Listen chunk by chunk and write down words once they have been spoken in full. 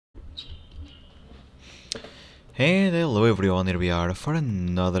And hello everyone, here we are for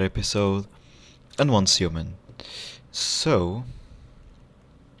another episode and once human. So,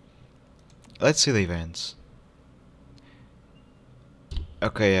 let's see the events.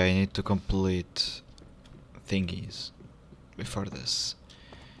 Okay, I need to complete thingies before this.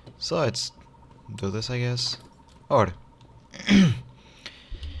 So let's do this, I guess. Or,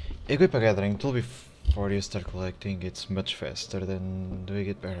 equip a gathering tool before you start collecting. It's much faster than doing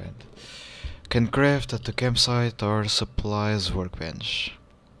it by hand. Can craft at the campsite or supplies workbench.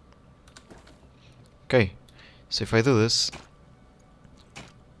 Okay, so if I do this,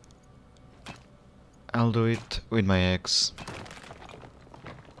 I'll do it with my axe.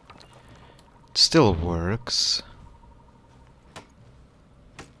 It still works.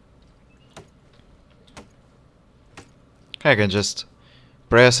 I can just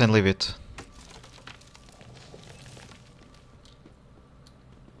press and leave it.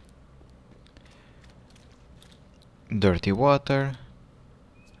 Dirty water.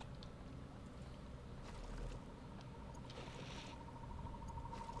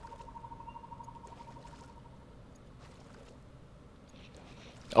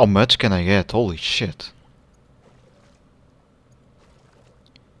 How much can I get? Holy shit.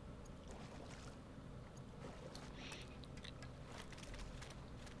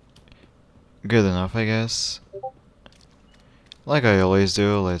 Good enough, I guess. Like I always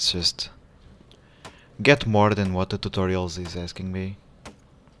do, let's just get more than what the tutorials is asking me.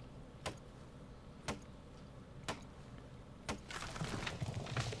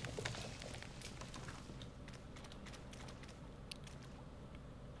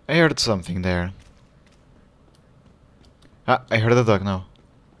 I heard something there. Ah, I heard a dog now.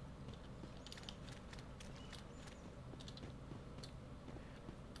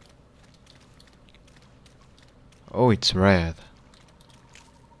 Oh, it's red.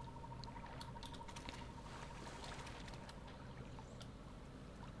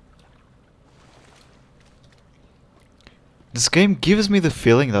 This game gives me the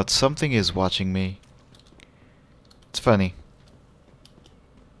feeling that something is watching me. It's funny.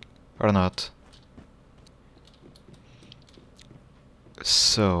 Or not.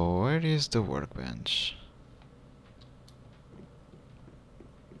 So, where is the workbench?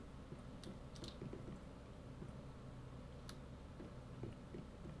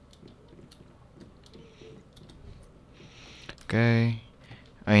 Okay.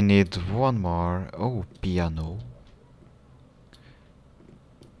 I need one more. Oh, piano.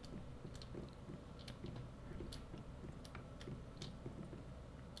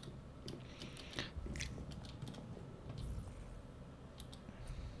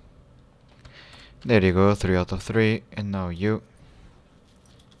 There you go, 3 out of 3, and now you.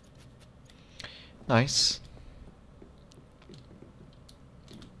 Nice.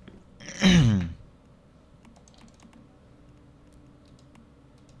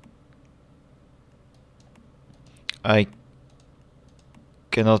 I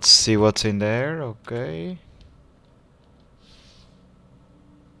cannot see what's in there, okay.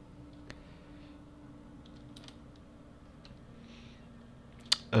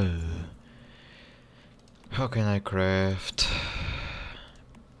 How can I craft?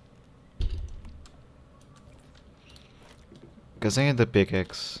 Cause I need the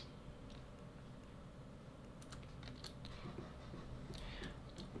pickaxe.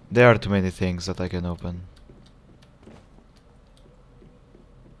 There are too many things that I can open.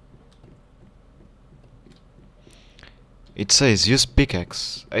 It says use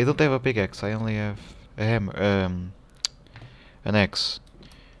pickaxe. I don't have a pickaxe, I only have a hammer, an axe.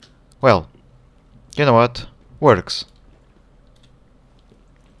 Well, you know what? Works.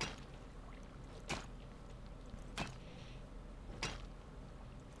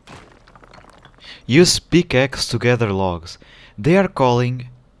 Use pickaxe to gather logs. They are calling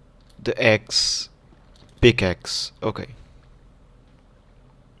the axe pickaxe. Okay.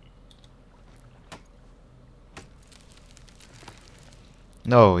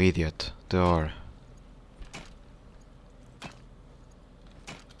 No, idiot. Door.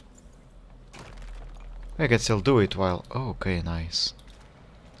 I can still do it while... Oh, okay, nice.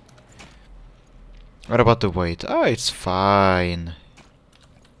 What about the weight? Oh, it's fine.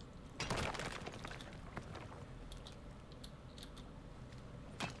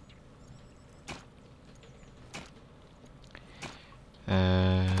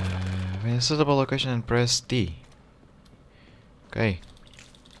 Find a suitable location and press T. Okay.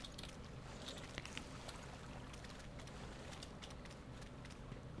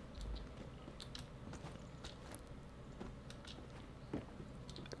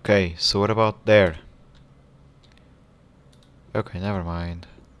 Okay, so what about there? Okay, never mind.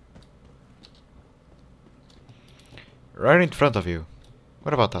 Right in front of you.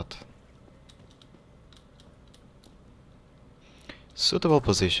 What about that? Suitable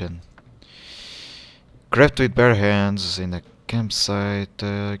position. Grabbed with bare hands in a campsite.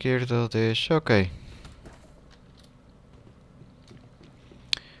 Gear to dish. Okay.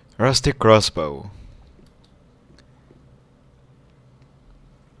 Rusty crossbow.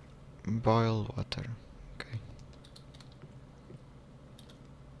 Boil water. Okay.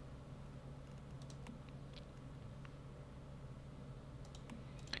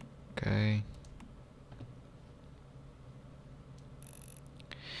 Okay.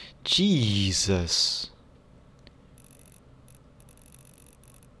 Jesus.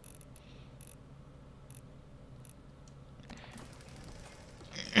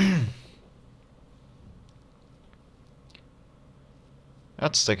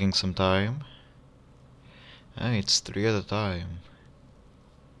 That's taking some time. Ah, it's 3 at a time.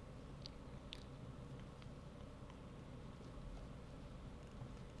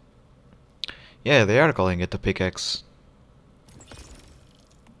 Yeah, they are calling it a pickaxe.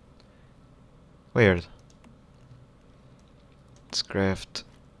 Weird. Let's craft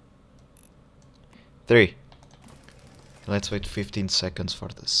 3. Let's wait 15 seconds for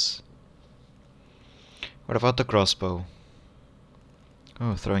this. What about the crossbow?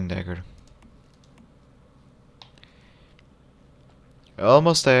 Oh, throwing dagger.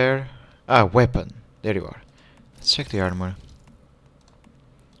 Almost there. Ah, weapon. There you are. Let's check the armor.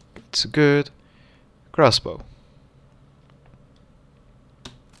 It's good. Crossbow.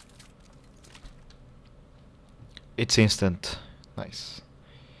 It's instant. Nice.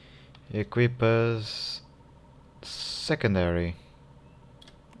 Equip as secondary.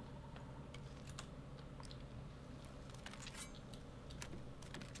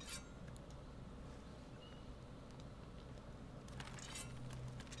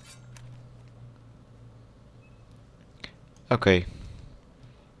 Okay.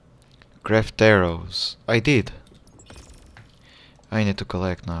 Craft arrows. I did. I need to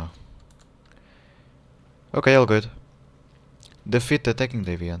collect now. Okay, all good. Defeat attacking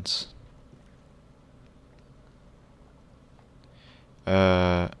deviants.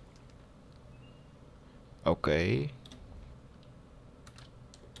 Okay.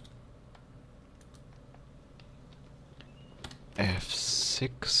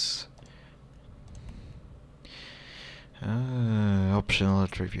 F6. Optional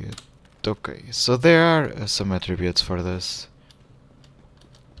attribute. Okay, so there are some attributes for this.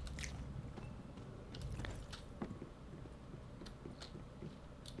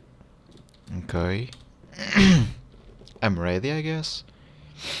 Okay. I'm ready, I guess.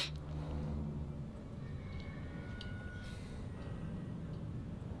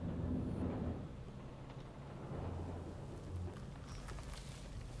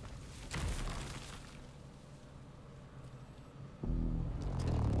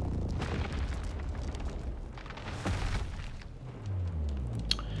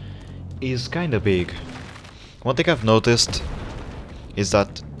 Is kinda big. One thing I've noticed is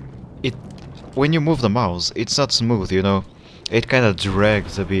that it, when you move the mouse, it's not smooth, you know. It kinda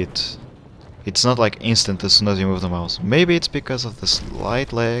drags a bit. It's not like instant as soon as you move the mouse. Maybe it's because of the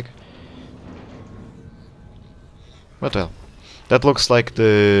slight lag. But well, that looks like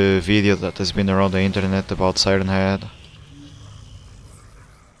the video that has been around the internet about Siren Head.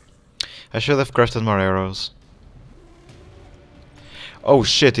 I should have crafted more arrows. Oh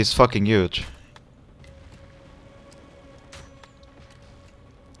shit, it's fucking huge.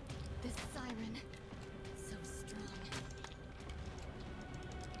 This siren, so strong.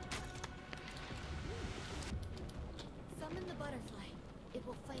 Summon the butterfly. It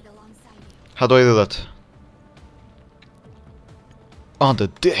will fight alongside you. How do I do that? On the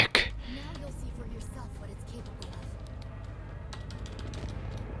deck. Now you'll see for yourself what it's capable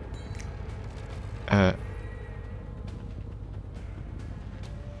of.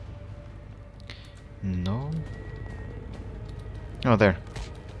 No. Oh, there.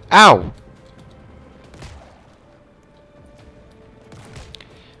 Ow!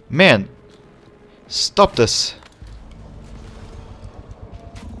 Man! Stop this!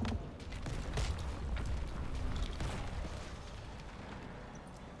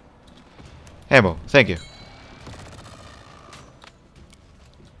 Ammo, thank you.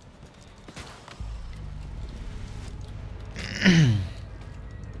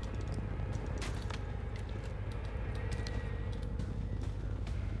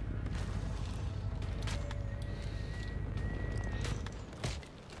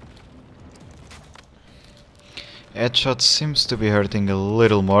 Headshot seems to be hurting a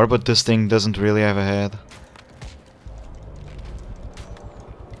little more, but this thing doesn't really have a head.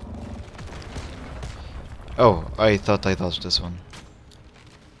 Oh, I thought I dodged this one.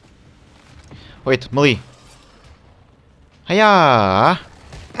 Wait, melee! Hiya!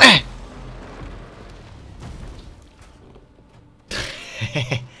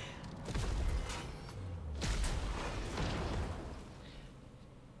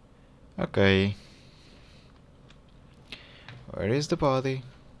 Okay. Where is the body?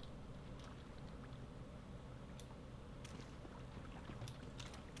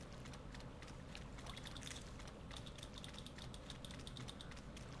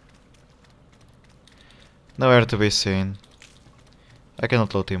 Nowhere to be seen. I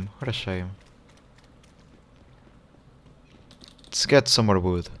cannot loot him. What a shame. Let's get some more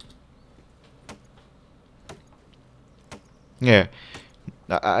wood. Yeah.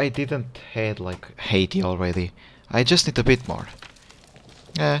 I didn't hate you already. I just need a bit more.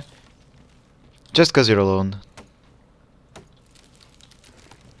 Yeah. Just cause you're alone.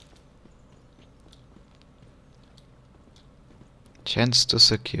 Chance to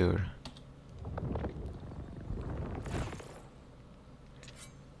secure.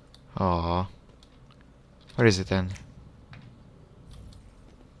 Aww. Where is it then?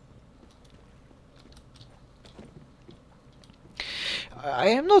 I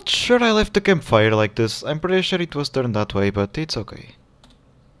am not sure I left the campfire like this. I'm pretty sure it was turned that way, but it's okay.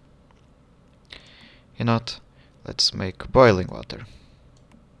 You know what? Let's make boiling water.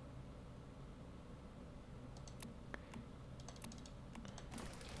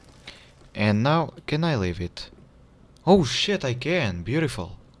 And now, can I leave it? Oh shit, I can!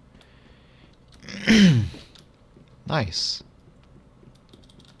 Beautiful! Nice.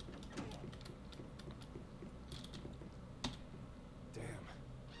 Damn,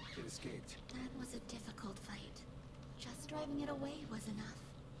 it escaped. That was a difficult fight. Just driving it away was enough.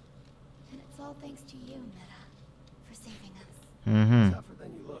 And it's all thanks to you, Meta, for saving us. Mm-hmm. Tougher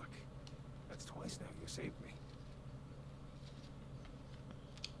than you look. That's twice now you saved me.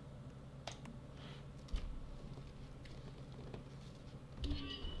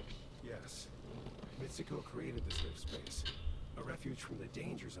 Yes. Mitsuko created this safe space. A refuge from the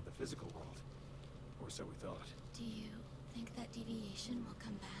dangers of the physical world. Or so we thought. Do you think that deviation will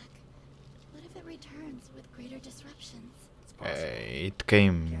come back? What if it returns with greater disruptions? It's possible.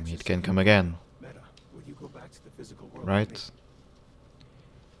 It can come again. Meta, will you go back to the physical world? Right?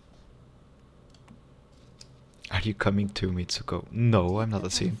 Are you coming to Mitsuko? No, I'm not a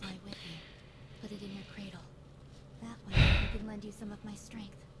simp. Fly with you. Put it in your cradle. That way I can lend you some of my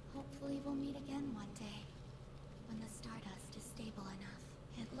strength. Hopefully we'll meet again one day. When the stardust is stable enough.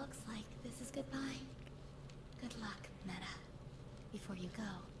 It looks like this is goodbye. Good luck, Meta. Before you go,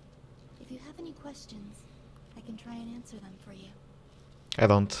 if you have any questions, I can try and answer them for you. I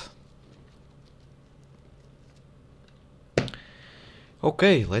don't.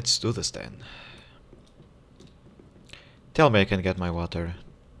 Okay, let's do this then. Tell me I can get my water.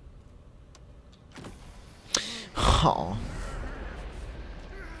 Oh.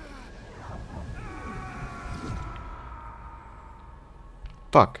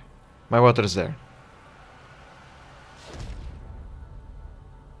 Fuck. My water is there.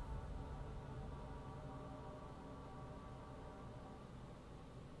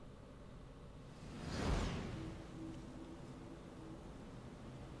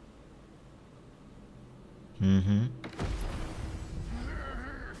 Mm-hmm.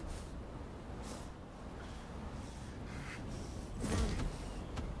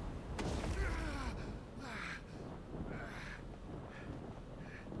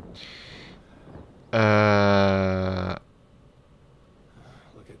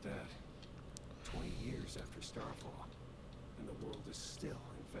 Look at that. 20 years after Starfall. And the world is still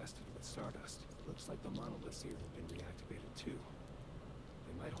infested with stardust. Looks like the monoliths here have been reactivated too.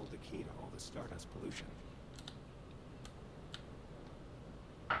 They might hold the key to all the stardust pollution.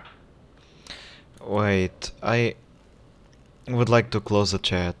 Wait, I would like to close the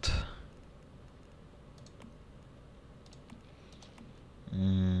chat.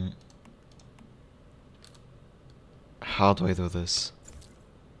 How do I do this?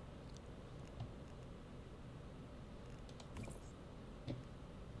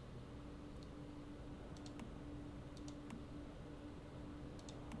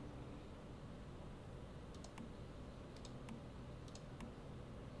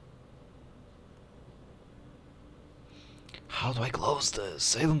 How do I close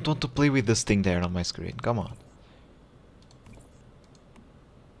this? I don't want to play with this thing there on my screen. Come on.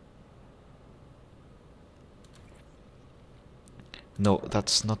 No,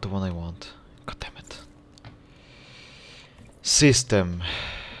 that's not the one I want. God damn it. System.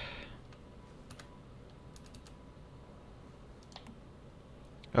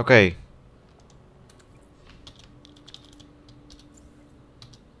 Okay.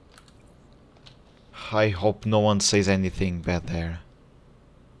 I hope no one says anything bad there.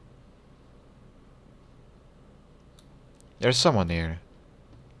 There's someone here.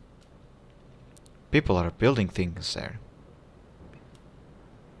 People are building things there.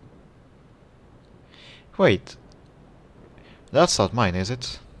 Wait. That's not mine, is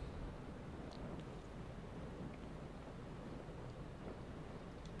it?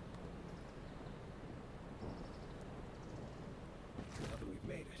 Now that we've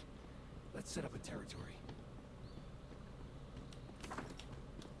made it, let's set up a territory.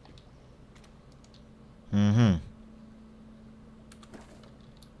 Mm-hmm.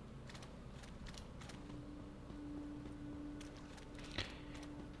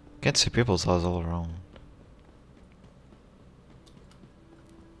 Can't see people's house all around.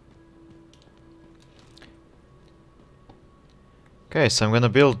 Okay, so I'm gonna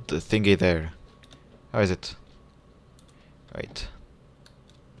build the thingy there. How is it? Wait.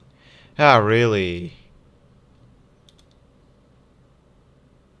 Ah, really?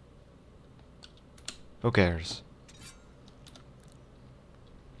 Who cares?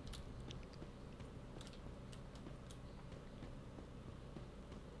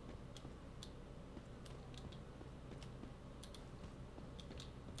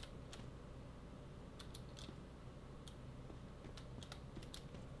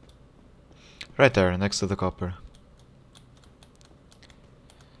 Right there, next to the copper.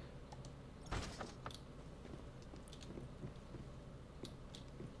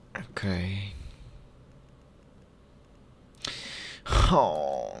 Okay.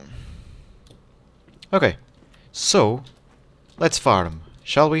 Oh. Okay, so let's farm,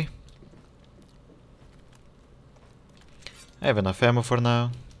 shall we? I have enough ammo for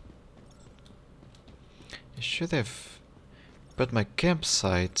now. I should have put my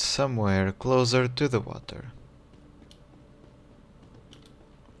campsite somewhere closer to the water.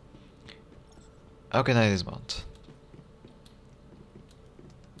 How can I dismount?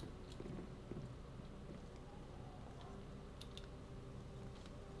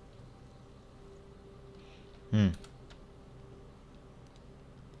 Hmm.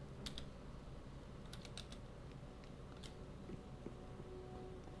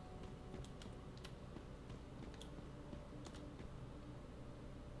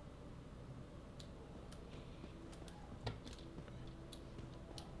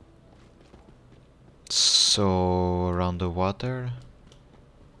 So around the water.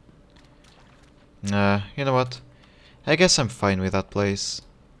 You know what? I guess I'm fine with that place.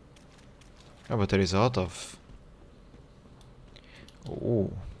 Oh, but there is a lot of.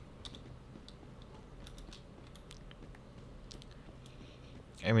 Ooh.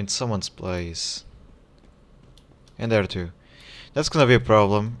 I'm in someone's place. And there too. That's gonna be a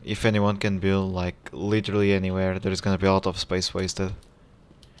problem. If anyone can build like literally anywhere, there's gonna be a lot of space wasted.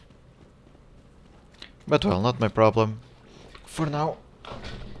 But well, not my problem. For now,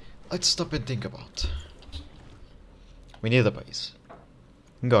 let's stop and think about. We need a base.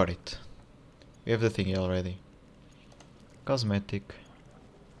 Got it. We have the thingy already. Cosmetic.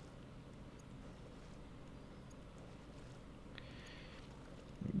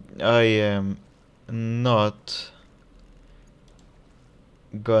 I am not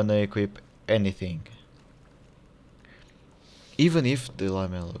gonna equip anything. Even if the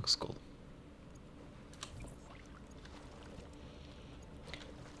lima looks cool.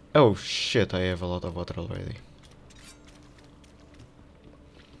 Oh shit, I have a lot of water already.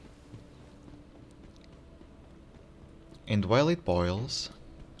 And while it boils...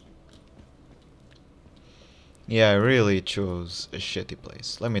 Yeah, I really chose a shitty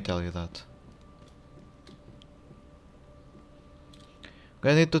place, let me tell you that.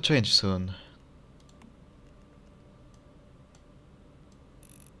 Gonna need to change soon.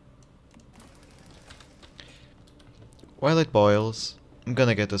 While it boils, I'm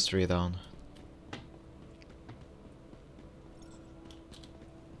gonna get this tree down.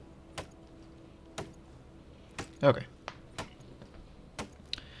 Okay.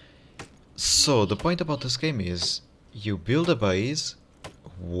 So, the point about this game is, you build a base,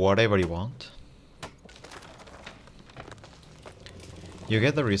 whatever you want. You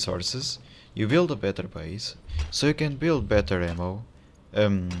get the resources, you build a better base, so you can build better ammo,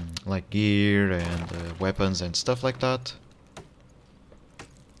 like gear and weapons and stuff like that.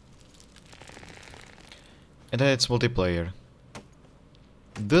 And then it's multiplayer.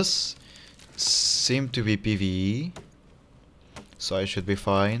 This seemed to be PvE, so I should be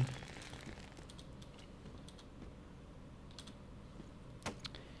fine.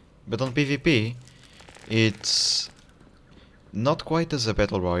 But on PvP, it's not quite as a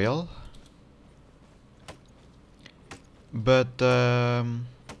battle royale, but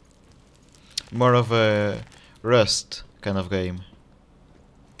More of a Rust kind of game.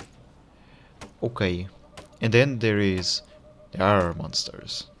 Okay. And then there are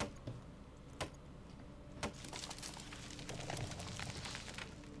monsters.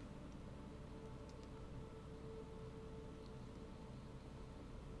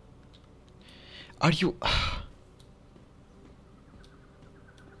 Are you...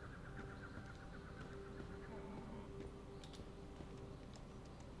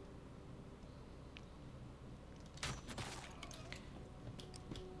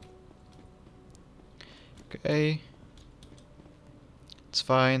 Okay. It's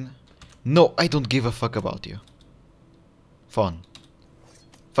fine. No, I don't give a fuck about you. Fun.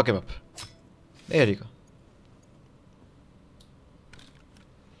 Fuck him up. There you go.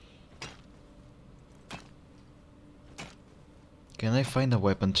 Can I find a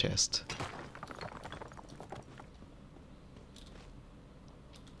weapon chest?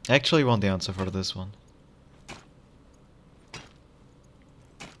 I actually want the answer for this one.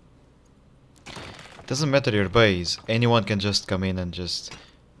 Doesn't matter your base, anyone can just come in and just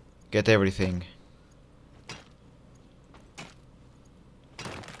get everything.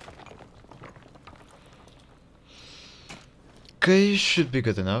 Okay, should be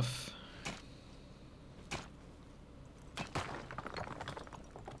good enough.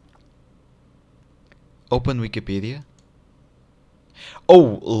 Open Wikipedia.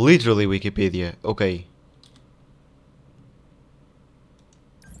 Oh, literally Wikipedia. Okay.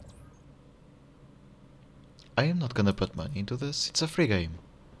 I am not gonna put money into this. It's a free game.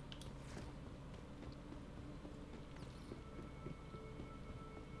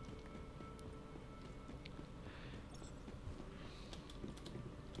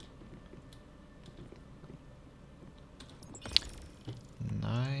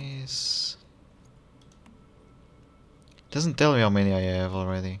 Nice. Doesn't tell me how many I have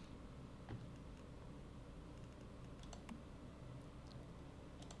already.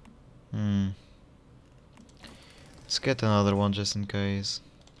 Let's get another one just in case.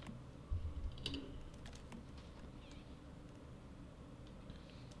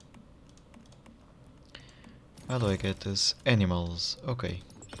 How do I get this? Animals. Okay.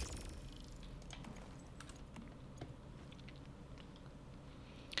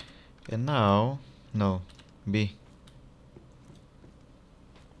 And now... No. B.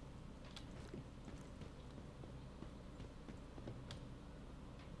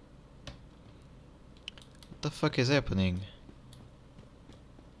 What the fuck is happening?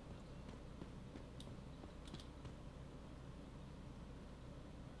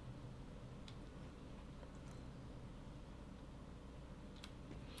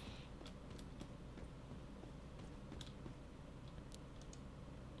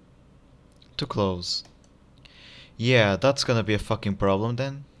 Too close. Yeah, that's gonna be a fucking problem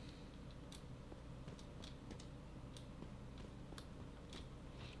then.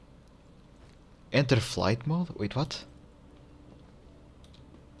 Enter flight mode? Wait, what?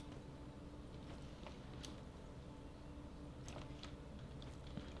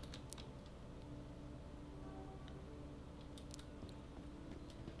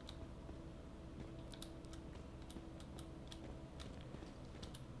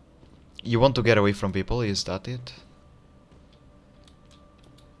 You want to get away from people, is that it?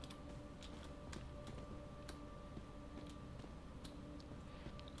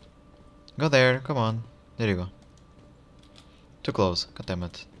 Go there, come on. There you go. Too close, god damn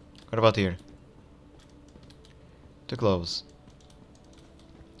it. What about here? Too close.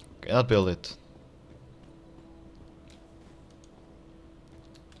 Cannot build it.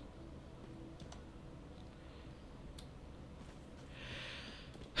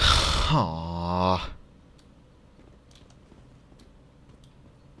 Aww.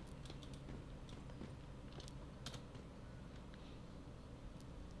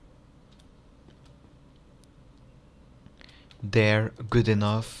 They're good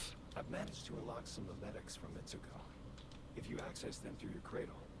enough. I've managed to unlock some of the medics from Mitsuko. If you access them through your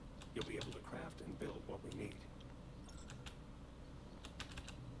cradle, you'll be able to craft and build what we need.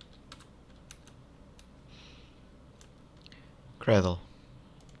 Cradle.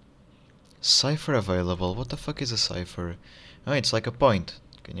 Cipher available. What the fuck is a cipher? Oh, it's like a point.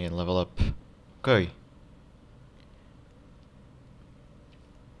 Can you level up? Okay.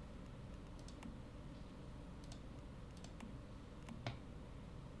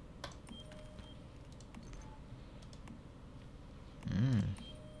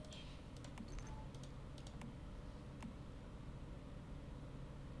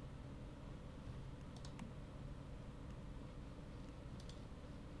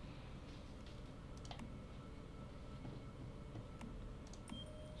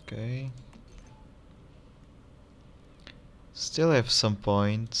 Okay. Still have some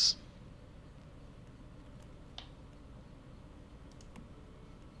points.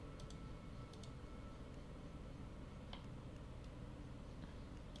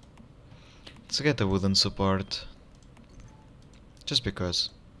 Let's get a wooden support. Just because.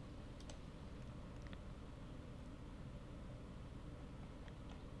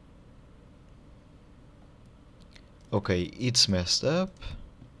 Okay, it's messed up.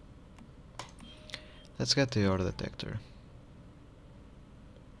 Let's get the ore detector.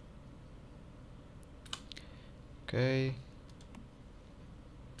 Okay.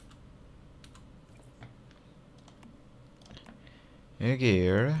 A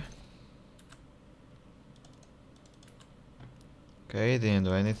gear. Okay, didn't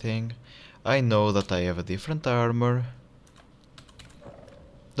do anything. I know that I have a different armor.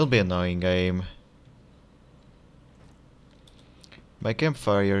 Don't be annoying, game. My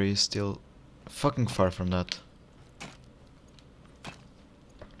campfire is still fucking far from that.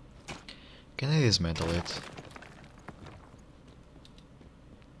 Can I dismantle it?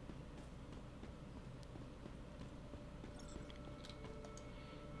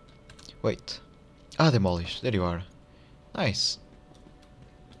 Wait. Ah, demolish. There you are. Nice.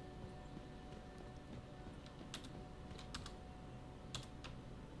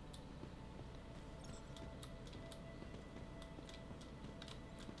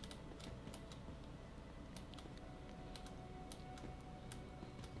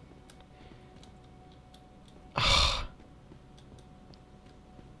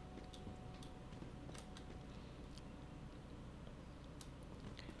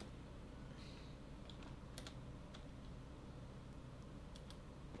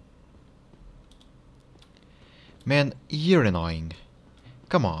 Man, you're annoying.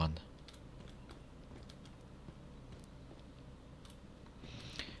 Come on.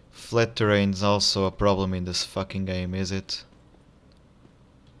 Flat terrain's also a problem in this fucking game, is it?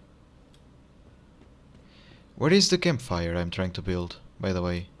 Where is the campfire I'm trying to build, by the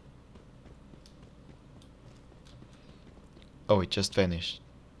way? Oh, it just vanished.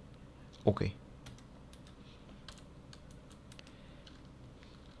 Okay.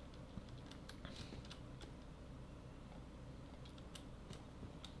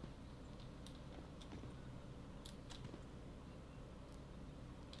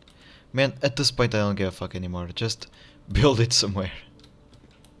 Man, at this point I don't give a fuck anymore. Just build it somewhere.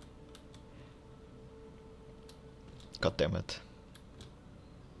 God damn it.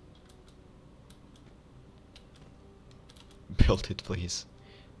 Build it, please.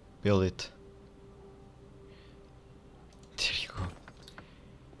 Build it. There you go.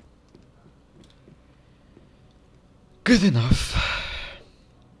 Good enough.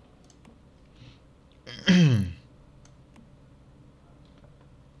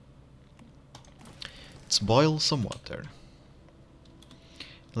 Let's boil some water.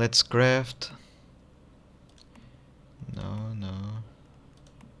 Let's craft. No, no.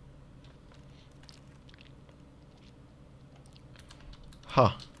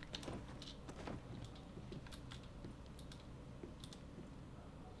 Huh.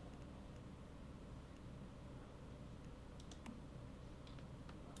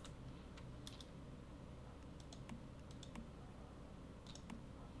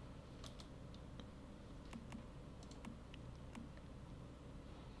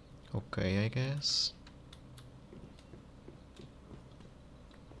 Okay, I guess.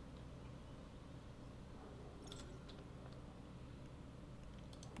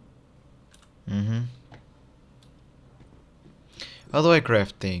 How do I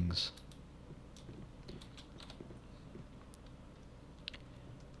craft things?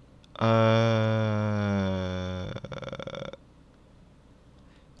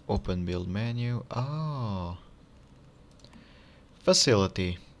 Open build menu. Oh.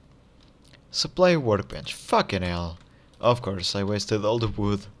 Facility. Supply workbench. Fucking hell. Of course, I wasted all the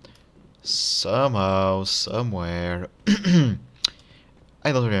wood. Somehow, somewhere.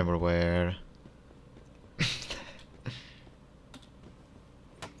 I don't remember where.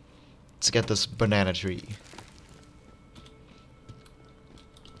 Let's get this banana tree.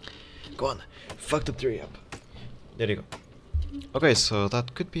 Go on, fuck the tree up. There you go. Okay, so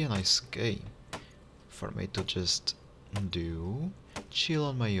that could be a nice game for me to just do, chill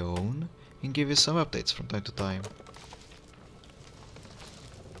on my own, and give you some updates from time to time.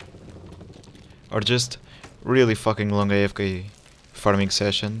 Or just really fucking long AFK farming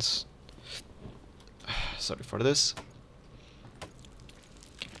sessions. Sorry for this.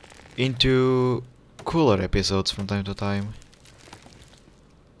 Into cooler episodes from time to time.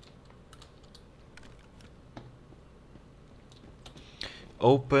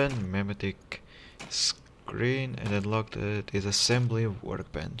 Open memetic Green and unlock the disassembly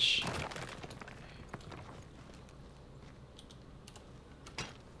workbench.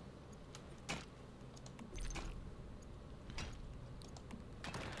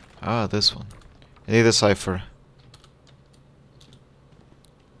 Ah, this one. I need a cipher.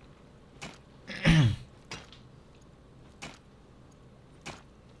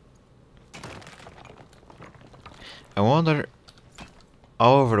 I wonder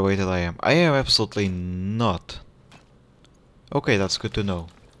how overweighted I am. I am absolutely not. Okay, that's good to know.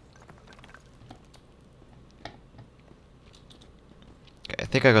 Okay, I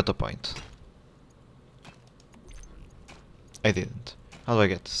think I got the point. I didn't. How do I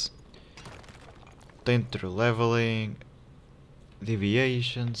get this? Think through leveling,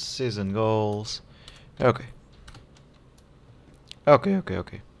 deviations, season goals. Okay.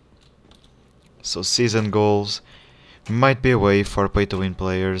 Okay. So season goals might be a way for pay-to-win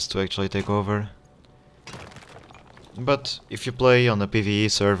players to actually take over. But if you play on a PvE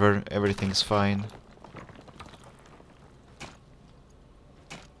server, everything's fine.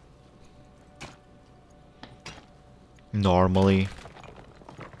 Normally.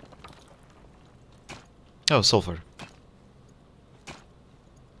 Oh, sulfur.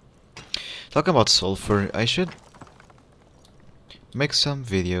 Talking about sulfur, I should make some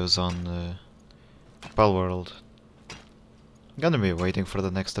videos on Palworld. Gonna be waiting for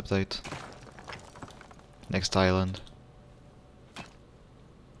the next update. Next island.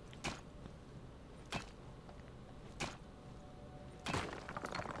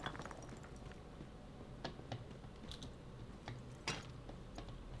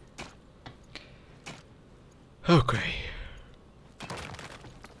 Okay.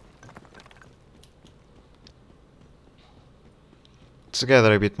 Let's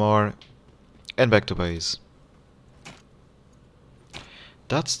gather a bit more and back to base.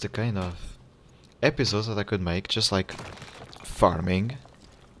 That's the kind of episodes that I could make, just like farming,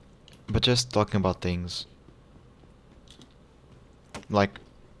 but just talking about things. Like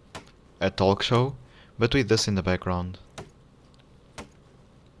a talk show, but with this in the background.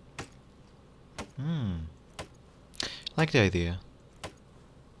 Like the idea.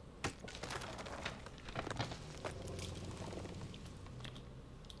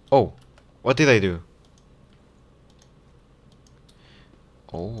 Oh, what did I do?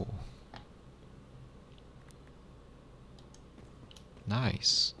 Oh.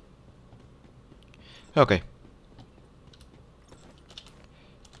 Nice. Okay.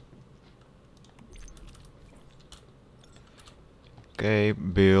 Okay,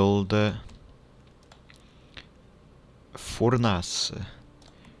 build furnace.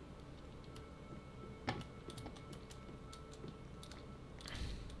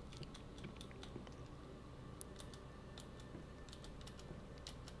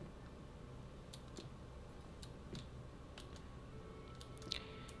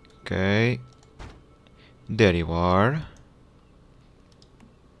 Okay. There you are.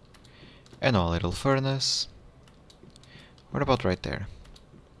 And a little furnace. What about right there?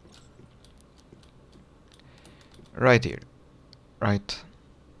 Right here. Right.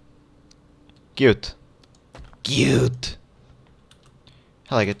 Cute. Cute!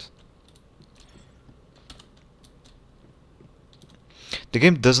 I like it. The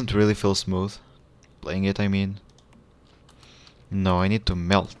game doesn't really feel smooth. Playing it, I mean. No, I need to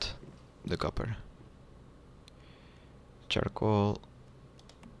melt the copper. Charcoal.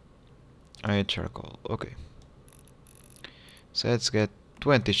 I need charcoal. Okay. So let's get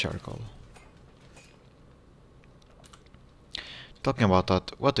 20 charcoal. Talking about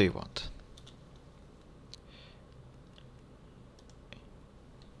that, what do you want?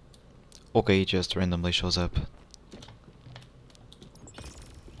 Okay, it just randomly shows up.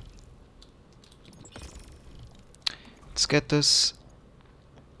 Let's get this.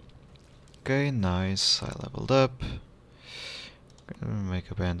 Okay, nice. I leveled up. Gonna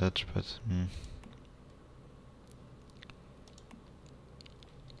make a bandage, but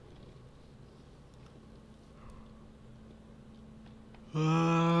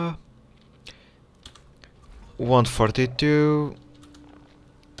uh, 142.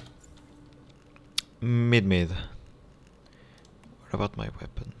 Mid. What about my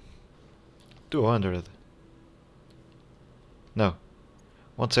weapon? 200. No.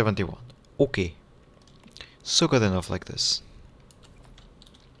 171. Okay. So good enough like this.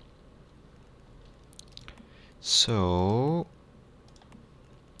 So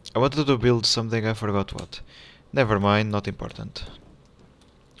I wanted to build something, I forgot what. Never mind, not important.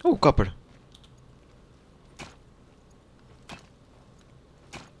 Oh, copper.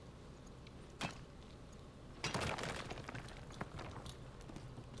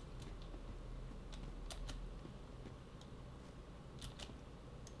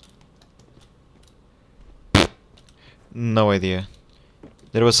 No idea.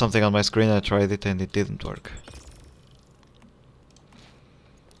 There was something on my screen, I tried it and it didn't work.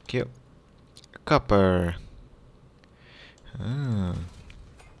 Cute. Copper. Ah.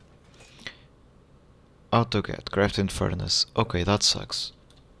 AutoCAD, crafting furnace. Okay, that sucks.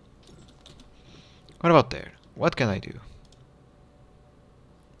 What about there? What can I do?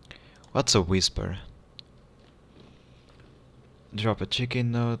 What's a whisper? Drop a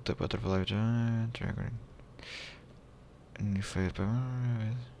chicken note, a butterfly dragon.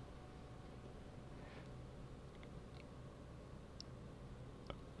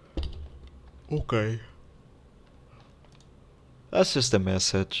 Okay. That's just a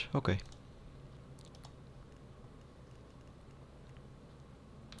message. Okay.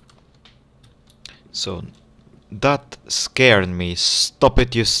 So, that scared me. Stop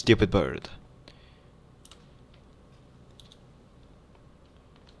it, you stupid bird.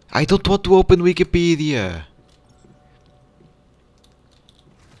 I don't want to open Wikipedia.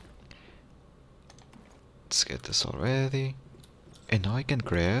 Let's get this already. And now I can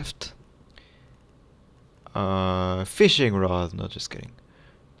craft fishing rod. No, just kidding.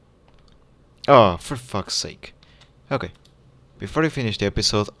 Oh, for fuck's sake. Okay. Before I finish the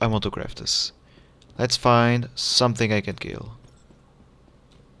episode, I want to craft this. Let's find something I can kill.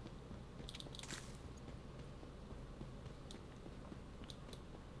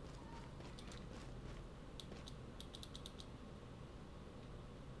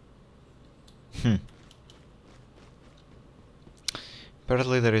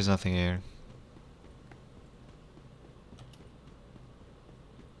 Apparently there is nothing here.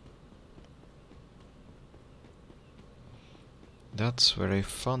 That's where I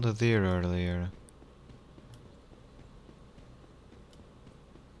found a deer earlier.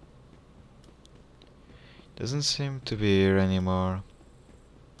 Doesn't seem to be here anymore.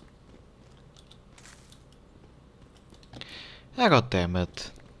 Ah, god damn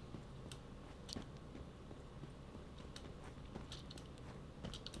it.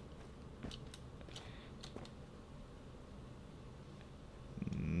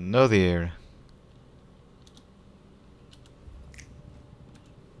 No deer.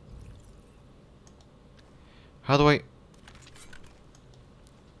 How do I...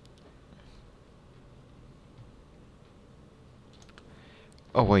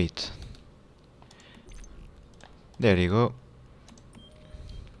 Oh wait. There you go.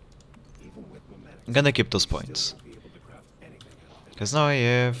 I'm gonna keep those points. Because now I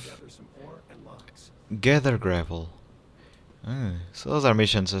have... Gather gravel. So those are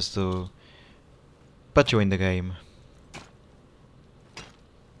missions as to put you in the game.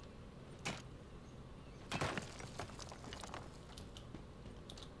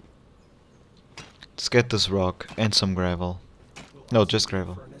 Let's get this rock and some gravel. No, just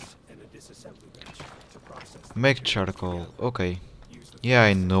gravel. Make charcoal. Okay. Yeah,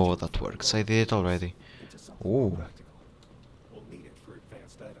 I know that works. I did it already. Ooh.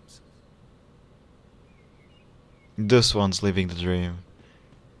 This one's living the dream.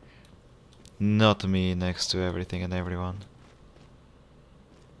 Not me next to everything and everyone.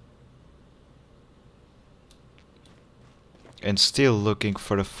 And still looking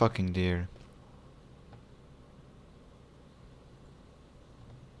for the fucking deer.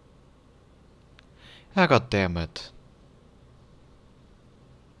 Ah, god damn it.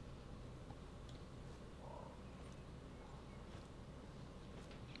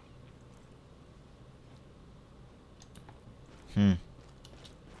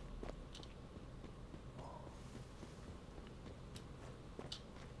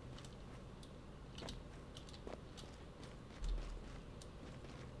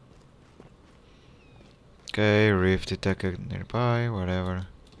 Okay, rift detected nearby, whatever.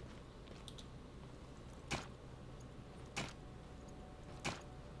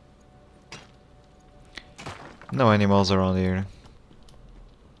 No animals around here.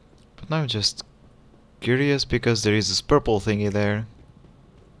 But now I'm just curious because there is this purple thingy there.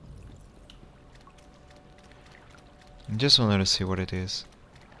 I just wanted to see what it is.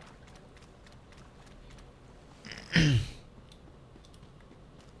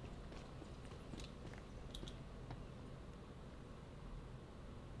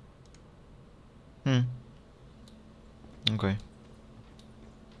 Okay.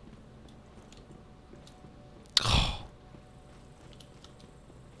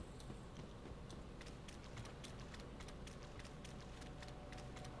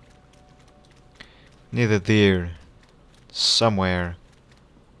 Need a deer. Somewhere.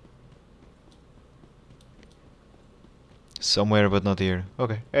 Somewhere but not here.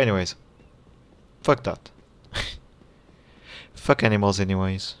 Okay, anyways. Fuck that. Fuck animals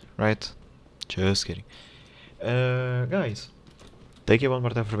anyways, right? Just kidding. Guys, thank you one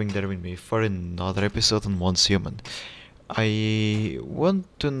more time for being there with me for another episode on Once Human. I want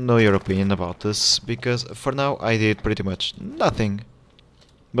to know your opinion about this, because for now I did pretty much nothing.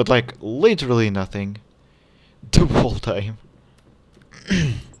 But like, literally nothing. The whole time.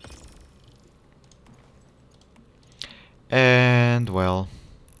 And well,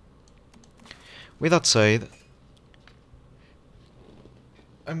 with that said,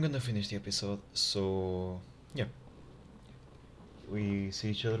 I'm gonna finish the episode, so yeah. We see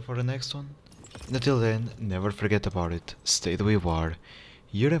each other for the next one. And until then, never forget about it. Stay the way you are.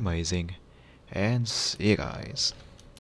 You're amazing. And see you guys.